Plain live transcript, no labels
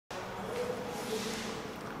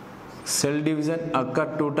cell division occur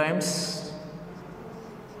 2 times,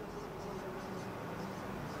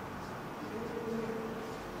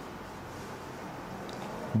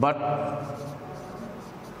 but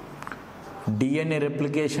DNA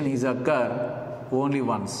replication is occur only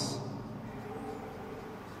once.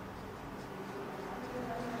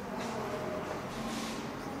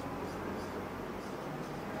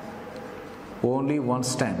 Only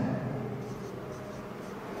once time.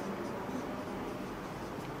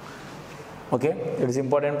 Okay, it is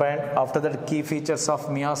important point. After that, key features of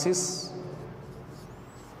meiosis.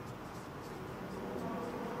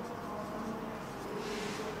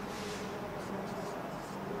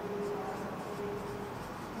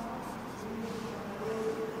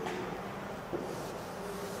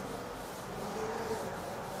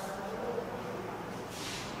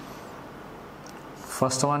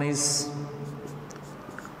 First one is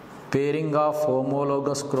pairing of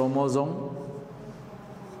homologous chromosome.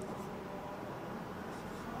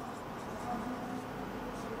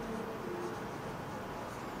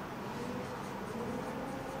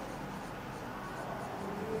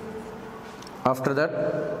 After that,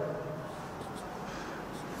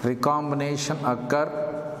 recombination occur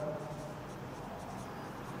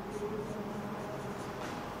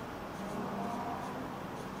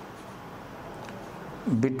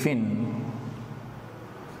between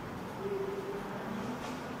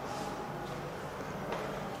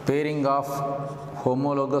pairing of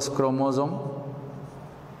homologous chromosome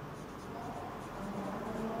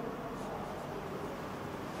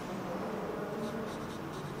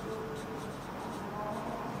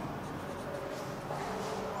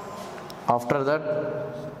after that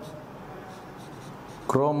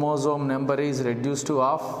chromosome number is reduced to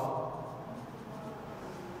half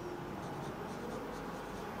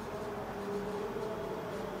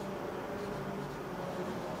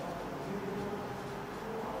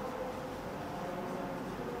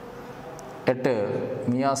at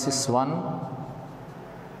meiosis 1.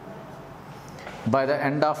 By the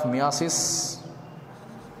end of meiosis,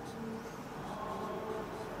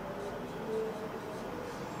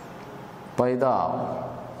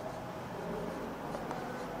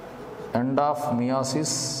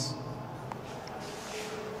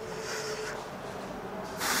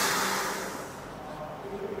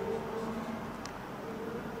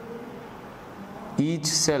 each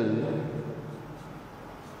cell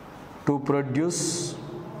to produce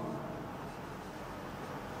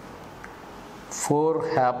 4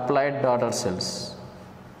 haploid daughter cells.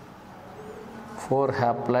 4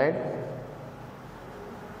 haploid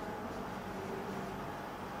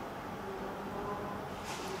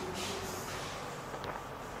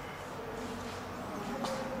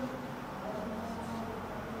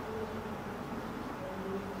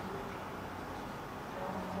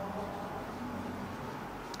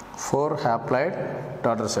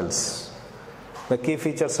daughter cells. The key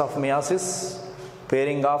features of meiosis: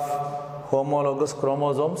 pairing of homologous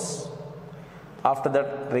chromosomes. After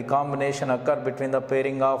that, recombination occur between the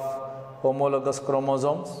pairing of homologous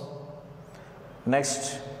chromosomes.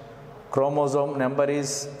 Next, chromosome number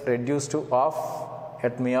is reduced to half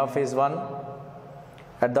at meiosis 1.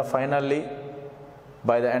 At the finally,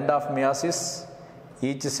 by the end of meiosis,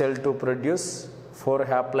 each cell to produce 4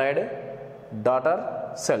 haploid daughter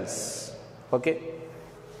cells. Okay.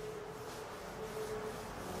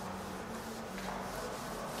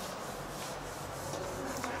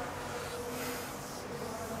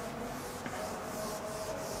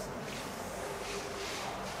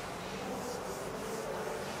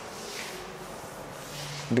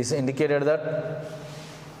 It is indicated that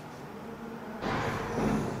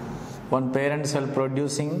one parent cell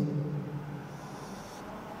producing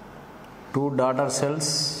 2 daughter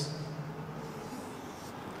cells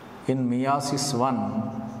in meiosis 1.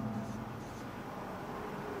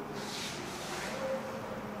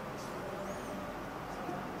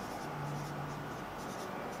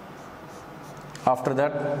 After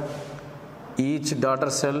that, each daughter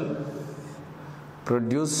cell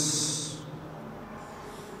produce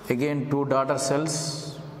again 2 daughter cells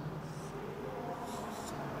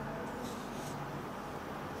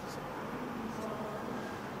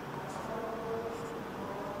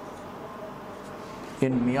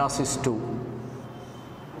in meiosis 2.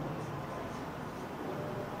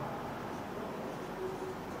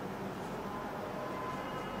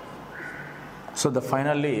 So the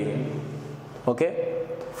finally, okay,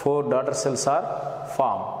 4 daughter cells are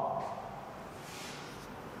formed.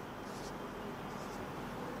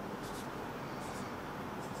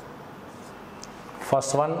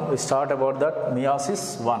 First one, we start about that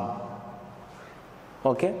meiosis 1.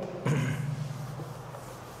 Okay.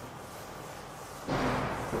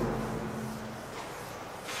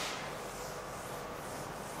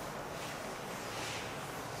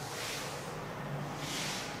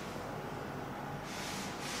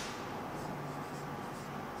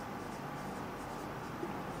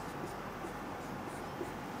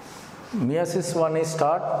 Meiosis 1 is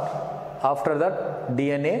start after that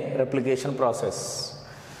DNA replication process.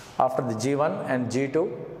 After the G1 and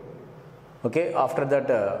G2, okay, after that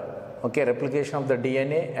replication of the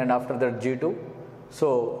DNA and after that G2,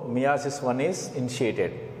 so meiosis 1 is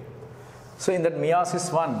initiated. So in that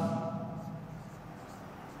meiosis 1,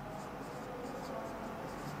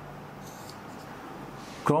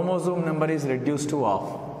 chromosome number is reduced to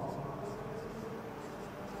half.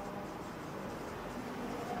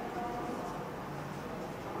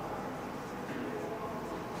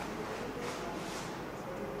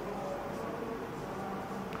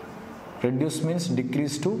 Reduce means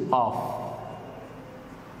decrease to half.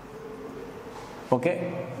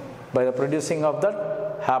 Okay, by the producing of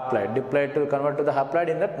that haploid, diploid to convert to the haploid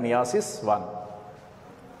in that meiosis 1.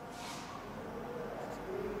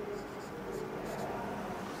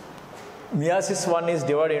 Meiosis 1 is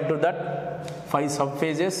divided into that 5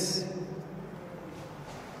 subphases.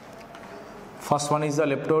 First one is the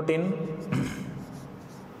leptotin.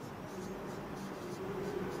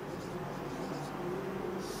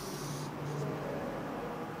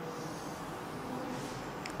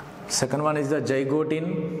 Second one is the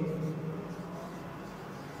zygotin.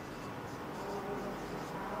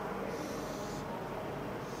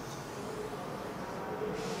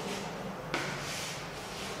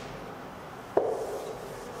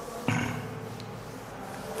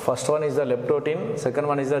 First one is the leptotin, second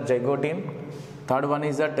one is the zygotin, third one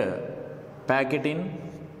is that pagetin,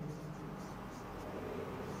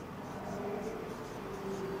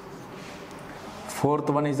 fourth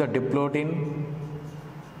one is the diplotin,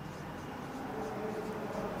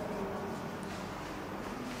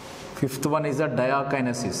 fifth one is the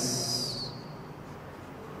diakinesis.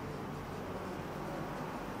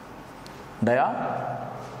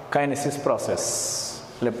 Diakinesis process.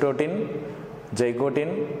 Leptotin,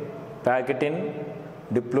 zygotin, pagetin,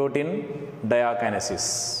 diplotin,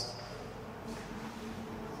 diakinesis.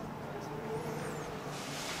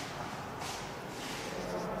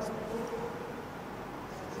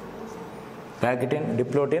 Pagetin,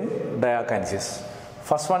 diplotin, diakinesis.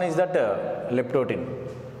 First one is that leptotin.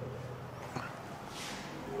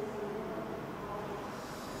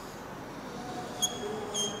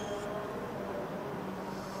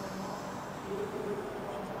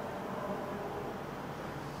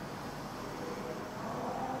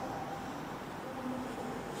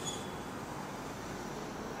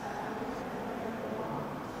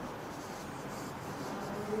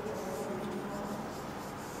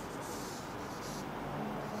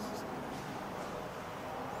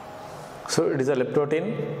 So it is a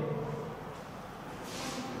leptotin.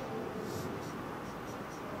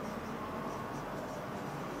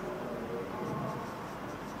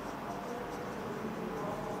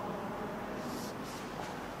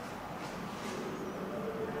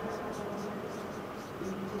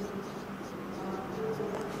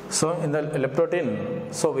 So in the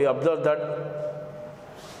leptotin, so we observe that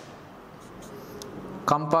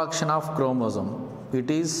compaction of chromosome. It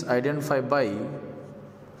is identified by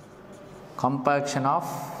compaction of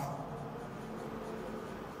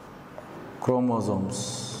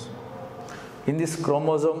chromosomes. In this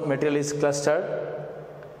chromosome, material is clustered.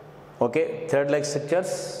 Okay, thread-like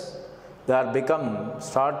structures. They are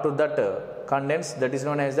start to that condense. That is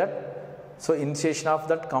known as that. So initiation of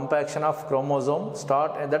that compaction of chromosome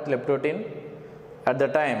start at that leptotin. At the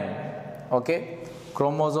time, okay,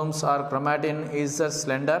 chromosomes or chromatin is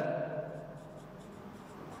slender.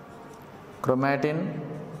 Chromatin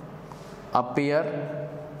appear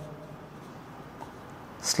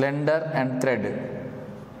slender and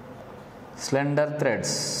slender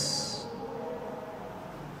threads.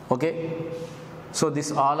 Okay, so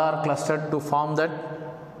these all are clustered to form that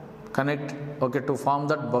to form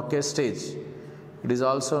that bucket stage. It is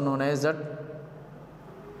also known as that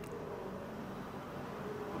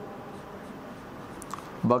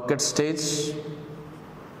bucket stage.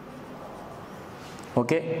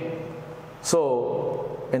 Okay, so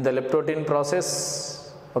in the leptotin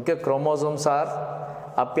process, okay, chromosomes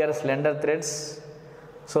appear slender threads.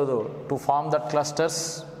 So to form that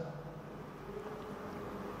clusters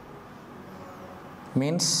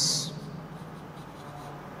means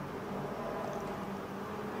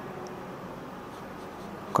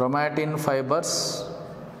chromatin fibers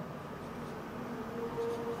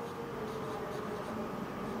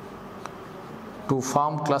to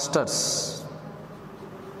form clusters.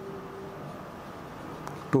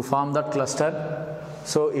 To form that cluster,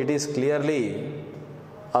 so it is clearly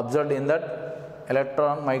observed in that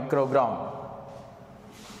electron microgram.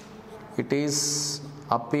 It is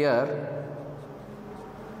appear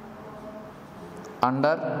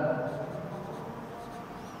under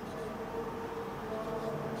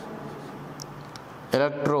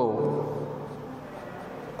electro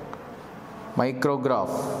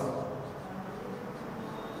micrograph.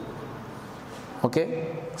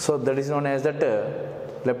 Okay, so that is known as that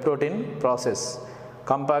leptotin process,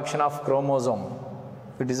 compaction of chromosome.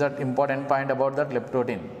 It is an important point about that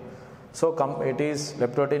leptotin. So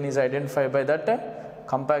leptotin is identified by that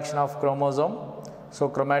compaction of chromosome. So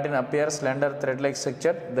chromatin appears slender thread-like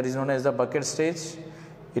structure, that is known as the bucket stage.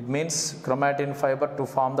 It means chromatin fiber to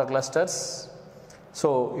form the clusters.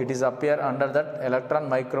 So it is appear under that electron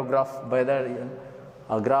micrograph by the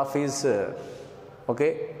graph is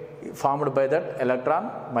formed by that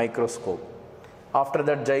electron microscope. After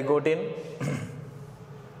that zygotin